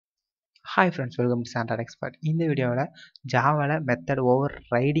Hi friends, welcome to SANTRA TECHSPOT. இந்த வீடியோவில் ஜாவால method over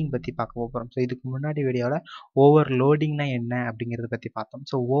riding பற்றி பார்க்க போகிறோம். ஸோ இதுக்கு முன்னாடி வீடியோவில் ஓவர்லோடிங்னா என்ன அப்படிங்கிறத பற்றி பார்த்தோம்.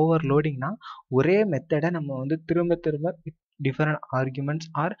 ஸோ ஓவர்லோடிங்னா ஒரே மெத்தடை நம்ம வந்து திரும்ப திரும்ப different arguments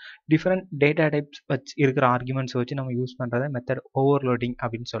R different data types வச்சு இருக்கிற ஆர்குமெண்ட்ஸ் வச்சு நம்ம யூஸ் பண்ணுறத மெத்தட் ஓவர்லோடிங்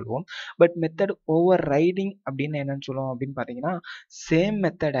அப்படின்னு சொல்லுவோம். பட் மெத்தட் ஓவர் ரைடிங் அப்படின்னு என்னன்னு சொல்லுவோம் அப்படின்னு பார்த்தீங்கன்னா, சேம்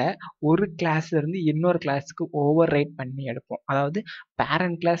மெத்தடை ஒரு கிளாஸ்லேருந்து இன்னொரு கிளாஸுக்கு ஓவர் ரைட் பண்ணி எடுப்போம். அதாவது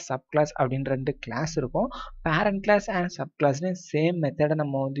பேரண்ட் கிளாஸ் சப் கிளாஸ் அப்படின்னு 2 கிளாஸ் இருக்கும். Parent class and sub கிளாஸ்னு same மெத்தடை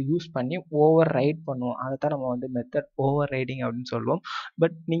நம்ம வந்து யூஸ் பண்ணி ஓவர் ரைட் பண்ணுவோம். அதை தான் நம்ம வந்து மெத்தட் ஓவர் ரைடிங் அப்படின்னு சொல்லுவோம்.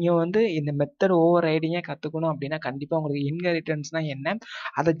 பட் நீங்கள் வந்து இந்த மெத்தட் ஓவர் ரைடிங்கை கற்றுக்கணும் அப்படின்னா கண்டிப்பாக உங்களுக்கு இன்ஹெரிட்டன்ஸ்னால் என்ன,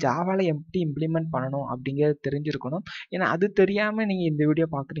 அதை ஜாவாவில் எப்படி இம்ப்ளிமெண்ட் பண்ணணும் அப்படிங்கிறது தெரிஞ்சிருக்கணும். ஏன்னா அது தெரியாமல் நீங்கள் இந்த வீடியோ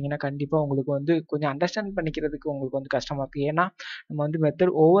பார்க்குறீங்கன்னா கண்டிப்பாக உங்களுக்கு வந்து கொஞ்சம் அண்டர்ஸ்டாண்ட் பண்ணிக்கிறதுக்கு உங்களுக்கு வந்து கஷ்டமாக இருக்குது. ஏன்னா நம்ம வந்து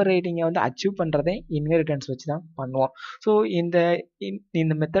மெத்தட் ஓவர் ரைடிங்கை வந்து அச்சீவ் பண்ணுறதே இன்ஹெரிட்டன்ஸ் வச்சு தான் பண்ணுவோம். ஸோ இந்த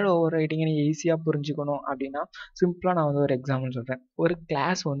மெத்தட் ஓவர் ரைடிங்கை நீங்கள் ஈஸியாக புரிஞ்சுக்கணும் அப்படின்னா சிம்பிளாக நான் வந்து ஒரு எக்ஸாம்பிள் சொல்கிறேன். ஒரு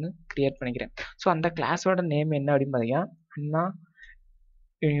கிளாஸ் ஒன்று கிரியேட் பண்ணிக்கிறேன். ஸோ அந்த கிளாஸோட நேம் என்ன அப்படின்னு பார்த்தீங்கன்னா அண்ணா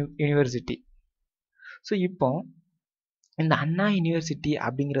யூனிவர்சிட்டி. ஸோ இப்போ இந்த அண்ணா யூனிவர்சிட்டி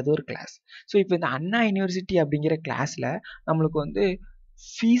அப்படிங்கிறது ஒரு கிளாஸ். ஸோ இப்போ இந்த அண்ணா யூனிவர்சிட்டி அப்படிங்கிற கிளாஸில் நம்மளுக்கு வந்து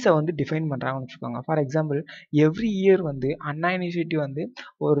ஃபீஸை வந்து டிஃபைன் பண்ணுறாங்கன்னு வச்சுக்கோங்க. ஃபார் எக்ஸாம்பிள் எவ்ரி இயர் வந்து அண்ணா யூனிவர்சிட்டி வந்து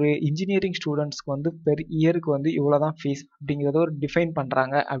ஒரு இன்ஜினியரிங் ஸ்டூடெண்ட்ஸ்க்கு வந்து பெர் இயருக்கு வந்து இவ்வளோ தான் ஃபீஸ் அப்படிங்கிறத ஒரு டிஃபைன்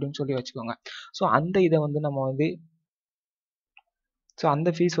பண்ணுறாங்க அப்படின்னு சொல்லி வச்சுக்கோங்க. ஸோ அந்த இதை வந்து நம்ம வந்து அந்த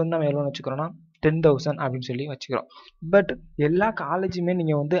ஃபீஸ் வந்து நம்ம எவ்வளோன்னு வச்சுக்கிறோன்னா 10,000 அப்படின்னு சொல்லி வச்சுக்கிறோம். பட் எல்லா காலேஜுமே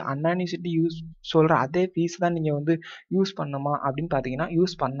நீங்கள் வந்து அண்ணா யூனிவர்சிட்டி சொல்கிற அதே ஃபீஸ் தான் நீங்கள் வந்து யூஸ் பண்ணுமா அப்படின்னு பார்த்தீங்கன்னா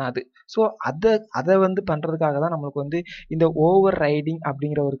யூஸ் பண்ணாது. ஸோ அதை வந்து பண்ணுறதுக்காக தான் நம்மளுக்கு வந்து இந்த ஓவர் ரைடிங்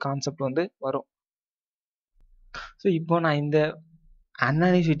அப்படிங்கிற ஒரு கான்செப்ட் வந்து வரும். ஸோ இப்போ நான் இந்த அண்ணா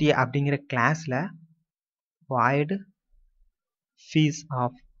யூனிவர்சிட்டி அப்படிங்கிற கிளாஸில் void ஃபீஸ்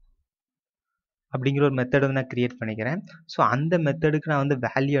ஆஃப் அப்படிங்கிற ஒரு மெத்தட் வந்து நான் கிரியேட் பண்ணிக்கிறேன். ஸோ அந்த மெத்தடுக்கு நான் வந்து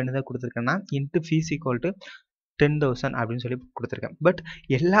வேல்யூ என்ன கொடுத்துருக்கேன்னா இன்ட்டு ஃபீஸ் ஈக்குவல் டு 10,000 அப்படின்னு சொல்லி கொடுத்துருக்கேன். பட்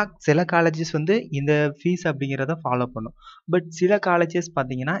சில காலேஜஸ் வந்து இந்த ஃபீஸ் அப்படிங்கிறத ஃபாலோ பண்ணும். பட் சில காலேஜஸ்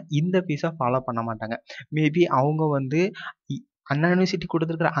பார்த்தீங்கன்னா இந்த ஃபீஸை ஃபாலோ பண்ண மாட்டாங்க. மேபி அவங்க வந்து அண்ணா யூனிவர்சிட்டி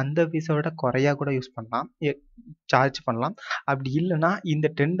கொடுத்துருக்குற அந்த ஃபீஸை விட குறையா கூட யூஸ் பண்ணலாம், சார்ஜ் பண்ணலாம். அப்படி இல்லைன்னா இந்த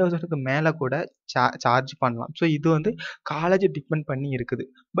 10,000க்கு மேலே கூட சார்ஜ் பண்ணலாம். ஸோ இது வந்து காலேஜ் டிபெண்ட் பண்ணி இருக்குது.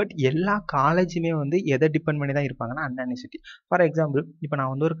 பட் எல்லா காலேஜுமே வந்து எதை டிபெண்ட் பண்ணி தான் இருப்பாங்கன்னா அண்ணா யூனிவர்சிட்டி. ஃபார் எக்ஸாம்பிள் இப்போ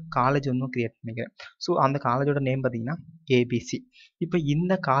நான் வந்து ஒரு காலேஜ் ஒன்று கிரியேட் பண்ணிக்கிறேன். ஸோ அந்த காலேஜோட நேம் பார்த்தீங்கன்னா ஏபிசி. இப்போ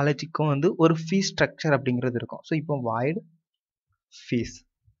இந்த காலேஜுக்கும் வந்து ஒரு ஃபீஸ் ஸ்ட்ரக்சர் அப்படிங்கிறது இருக்கும். ஸோ இப்போ void ஃபீஸ்,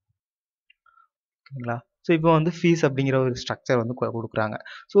 ஓகேங்களா. ஸோ இப்போ வந்து ஃபீஸ் அப்படிங்கிற ஒரு ஸ்ட்ரக்சர் வந்து கொடுக்குறாங்க.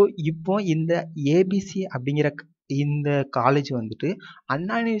 ஸோ இப்போ இந்த ஏபிசி அப்படிங்கிற இந்த காலேஜ் வந்துட்டு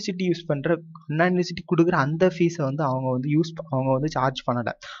அண்ணா யூனிவர்சிட்டி அண்ணா யூனிவர்சிட்டி கொடுக்குற அந்த ஃபீஸை வந்து அவங்க வந்து சார்ஜ்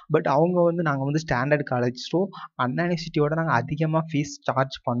பண்ணலை. பட் அவங்க வந்து நாங்கள் வந்து ஸ்டாண்டர்ட் காலேஜ், ஸோ அண்ணா யூனிவர்சிட்டியோட நாங்கள் அதிகமாக ஃபீஸ்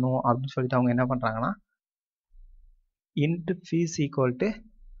சார்ஜ் பண்ணுவோம் அப்படின்னு சொல்லிட்டு அவங்க என்ன பண்ணுறாங்கன்னா இன்ட்டு ஃபீஸ் ஈக்குவல் டு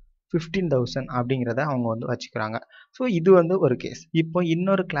 15,000 அப்படிங்கிறத அவங்க வந்து வச்சுக்கிறாங்க. ஸோ இது வந்து ஒரு கேஸ். இப்போ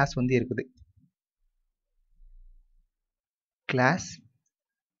இன்னொரு கிளாஸ் வந்து இருக்குது, கிளாஸ்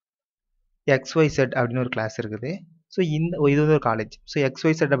XYZ அப்படின்னு ஒரு கிளாஸ் இருக்குது. ஸோ இது வந்து ஒரு காலேஜ். ஸோ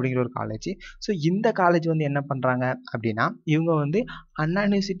XYZ அப்படிங்கிற ஒரு காலேஜ். ஸோ இந்த காலேஜ் வந்து என்ன பண்ணுறாங்க அப்படின்னா இவங்க வந்து அண்ணா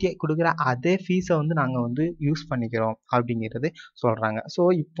யூனிவர்சிட்டியை கொடுக்குற அதே ஃபீஸை வந்து நாங்கள் வந்து யூஸ் பண்ணிக்கிறோம் அப்படிங்கிறது சொல்கிறாங்க. ஸோ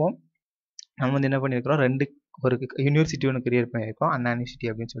இப்போ நம்ம வந்து என்ன பண்ணியிருக்கிறோம், ஒரு யூனிவர்சிட்டி ஒன்று கிரியேட் பண்ணியிருக்கோம் அண்ணா யூனிவர்சிட்டி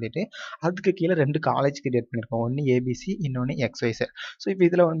அப்படின்னு சொல்லிட்டு. அதுக்கு கீழே 2 காலேஜ் கிரியேட் பண்ணியிருக்கோம், ஒன்று ஏபிசி இன்னொன்று XYZ. ஸோ இப்போ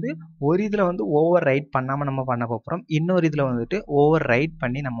இதில் வந்து ஒரு இதில் வந்து ஓவர் ரைட் பண்ணாமல் நம்ம பண்ண போகிறோம், இன்னொரு இதில் வந்துட்டு ஓவர் ரைட்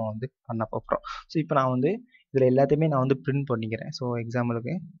பண்ணி நம்ம வந்து பண்ண போகிறோம். ஸோ இப்போ நான் வந்து இதில் எல்லாத்தையுமே நான் வந்து பிரிண்ட் பண்ணிக்கிறேன். ஸோ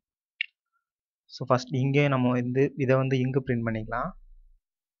எக்ஸாம்பிளுக்கு ஃபர்ஸ்ட் இங்கே நம்ம வந்து இதை வந்து இங்கே பிரிண்ட் பண்ணிக்கலாம்.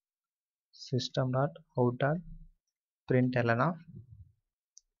 system.out.println of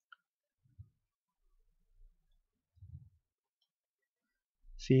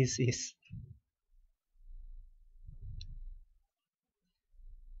fees is.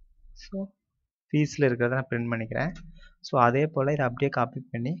 So ஃபீஸில் இருக்கிறத நான் பிரிண்ட் பண்ணிக்கிறேன். ஸோ அதே போல் இதை அப்படியே காப்பி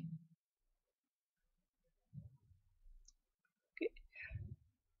பண்ணி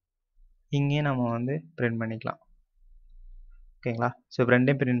இங்கேயும் நம்ம வந்து பிரிண்ட் பண்ணிக்கலாம், ஓகேங்களா. ஸோ இப்போ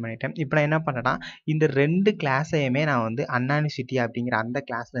 2டையும் பிரிண்ட் பண்ணிட்டேன். இப்போ நான் என்ன பண்ணேன்னா இந்த 2 கிளாஸையுமே நான் வந்து அண்ணா யூனிவர்சிட்டி அப்படிங்கிற அந்த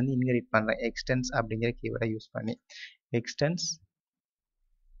கிளாஸ்லேருந்து இன்ஹெரிட் பண்ணுறேன், எக்ஸ்டென்ஸ் அப்படிங்கிற கீவேர்டை யூஸ் பண்ணி. எக்ஸ்டென்ஸ்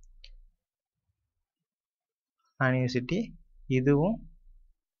அண்ணா யூனிவர்சிட்டி, இதுவும்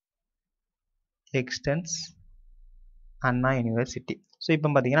எக்ஸ்டென்ஸ் அண்ணா யூனிவர்சிட்டி. ஸோ இப்போ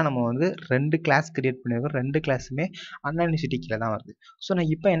பார்த்தீங்கன்னா நம்ம வந்து 2 கிளாஸ் கிரியேட் பண்ணியிருக்கோம். 2 கிளாஸுமே அன்அனிசிட்டி கீழே தான் வருது. ஸோ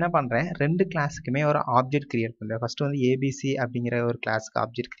நான் இப்போ என்ன பண்ணுறேன், 2 கிளாஸுக்குமே ஒரு ஆப்ஜெக்ட் கிரியேட் பண்ணுறேன். ஃபஸ்ட்டு வந்து ஏபிசி அப்படிங்கிற ஒரு கிளாஸுக்கு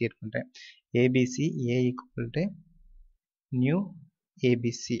ஆப்ஜெக்ட் கிரியேட் பண்ணுறேன். ABC A equal to new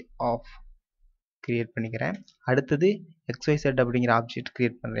ABC of create பண்ணிக்கிறேன். அடுத்தது XYZ அப்படிங்கிற ஆப்ஜெக்ட்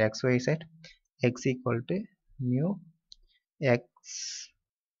கிரியேட் பண்ணுறேன். XYZ x equal to new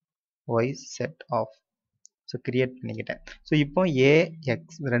XYZ of. So create பண்ணிக்கிட்டேன். ஸோ இப்போ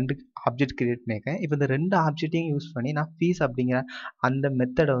ஏஎக்ஸ் 2 ஆப்ஜெக்ட் கிரியேட் பண்ணியிருக்கேன். இப்போ இந்த 2 ஆப்ஜெக்டையும் யூஸ் பண்ணி நான் ஃபீஸ் அப்படிங்கிற அந்த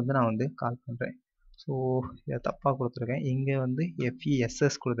மெத்தடை வந்து நான் வந்து கால் பண்ணுறேன். ஸோ இதை தப்பாக கொடுத்துருக்கேன். இங்கே வந்து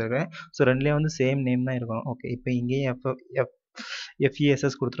FESS கொடுத்துருக்கேன். ஸோ ரெண்டுலேயும் வந்து சேம் நேம் தான் இருக்கணும். ஓகே, இப்போ இங்கேயும்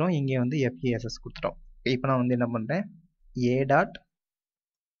FESS கொடுத்துட்டோம், இங்கே வந்து FESS கொடுத்துட்டோம். இப்போ நான் வந்து என்ன பண்ணுறேன், A டாட்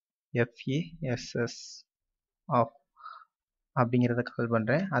FESS ஆஃப் அப்படிங்கிறத கால்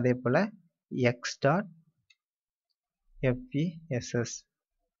பண்ணுறேன். அதே போல் X dot FESS.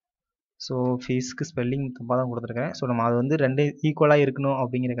 So ஃபீஸ்க்கு spelling தப்பாக தான் கொடுத்துருக்கேன். ஸோ நம்ம அது வந்து 2 ஈக்குவலாக இருக்கணும்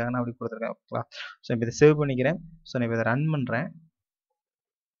அப்படிங்கிறதுக்காக நான் அப்படி கொடுத்துருக்கேன். ஓகேவா? ஸோ இப்போ இதை சேவ் பண்ணிக்கிறேன். ஸோ நான் இப்போ இதை ரன் பண்ணுறேன்.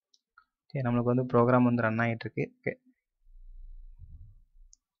 ஓகே, நம்மளுக்கு வந்து ப்ரோக்ராம் வந்து ரன் ஆகிட்டு இருக்கு. Okay,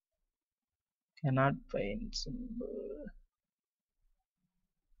 cannot find symbol.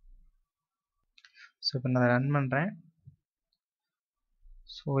 So இப்போ நான் ரன் பண்ணுறேன்.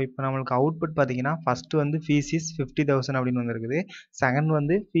 ஸோ இப்போ நம்மளுக்கு அவுட்புட் பார்த்தீங்கன்னா ஃபஸ்ட்டு வந்து ஃபீஸ் இஸ் 50,000 அப்படின்னு வந்திருக்குது. செகண்ட்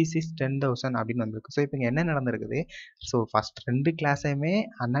வந்து ஃபீஸ் இஸ் 10,000 அப்படின்னு வந்திருக்கு. ஸோ இப்போ இங்கே என்ன நடந்திருக்குது, ஸோ ஃபஸ்ட் 2 கிளாஸையுமே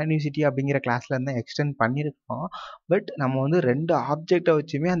அன்அனிசிட்டி அப்படிங்கிற கிளாஸில் இருந்து எக்ஸ்டெண்ட் பண்ணியிருக்கோம். பட் நம்ம வந்து 2 ஆப்ஜெக்டை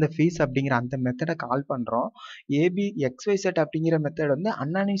வச்சுமே அந்த ஃபீஸ் அப்படிங்கிற அந்த மெத்தடை கால் பண்ணுறோம். XYZ அப்படிங்கிற மெத்தட் வந்து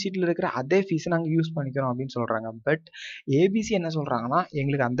அன்அனிசிட்டியில் இருக்கிற அதே ஃபீஸை நாங்கள் யூஸ் பண்ணிக்கிறோம் அப்படின்னு சொல்கிறாங்க. பட் ஏபிசி என்ன சொல்கிறாங்கன்னா,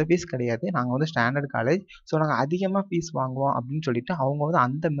 எங்களுக்கு அந்த ஃபீஸ் கிடையாது, நாங்கள் வந்து ஸ்டாண்டர்ட் காலேஜ், ஸோ நாங்கள் அதிகமாக ஃபீஸ் வாங்குவோம் அப்படின்னு சொல்லிட்டு அவங்க வந்து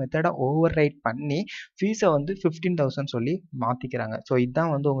அந்த மெத்தடை ஓவர் ரைட் பண்ணி ஃபீஸை வந்து 15,000 சொல்லி மாற்றிக்கிறாங்க. ஸோ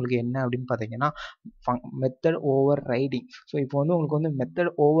இதுதான் வந்து உங்களுக்கு என்ன அப்படின்னு பார்த்தீங்கன்னா மெத்தட் ஓவர் ரைடிங். ஸோ இப்போ வந்து உங்களுக்கு வந்து மெத்தட்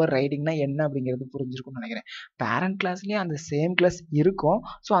ஓவர் ரைடிங்னா என்ன அப்படிங்கிறது புரிஞ்சிருக்கும்னு நினைக்கிறேன். பேரண்ட் கிளாஸ்லேயே அந்த சேம் கிளாஸ் இருக்கும்.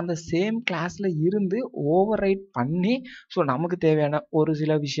 ஸோ அந்த சேம் கிளாஸில் இருந்து ஓவர் ரைட் பண்ணி ஸோ நமக்கு தேவையான ஒரு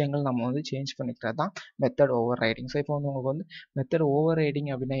சில விஷயங்கள் நம்ம வந்து சேஞ்ச் பண்ணிக்கிறது தான் மெத்தட் ஓவர் ரைடிங். ஸோ இப்போ வந்து உங்களுக்கு வந்து மெத்தட் ஓவர்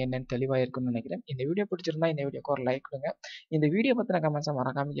ரைடிங் அப்படின்னா என்னன்னு தெளிவாக இருக்குன்னு நினைக்கிறேன். இந்த வீடியோ பிடிச்சிருந்தா இந்த வீடியோக்கு ஒரு லைக் கொடுங்க. இந்த வீடியோ பற்றின கமெண்ட்ஸை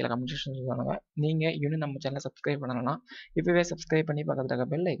மறக்காம கீழே கமெண்ட் செக்ஷன் சொல்லுங்க. நீங்கள் இன்னும் நம்ம சேனலை சப்ஸ்கிரைப் பண்ணலன்னா இப்போவே சப்ஸ்கிரைப் பண்ணி பக்கத்தில் இருக்க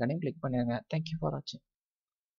பெல் ஐக்கானையும் கிளிக் பண்ணிடுங்க. தேங்க்யூ ஃபார் வாட்சிங்.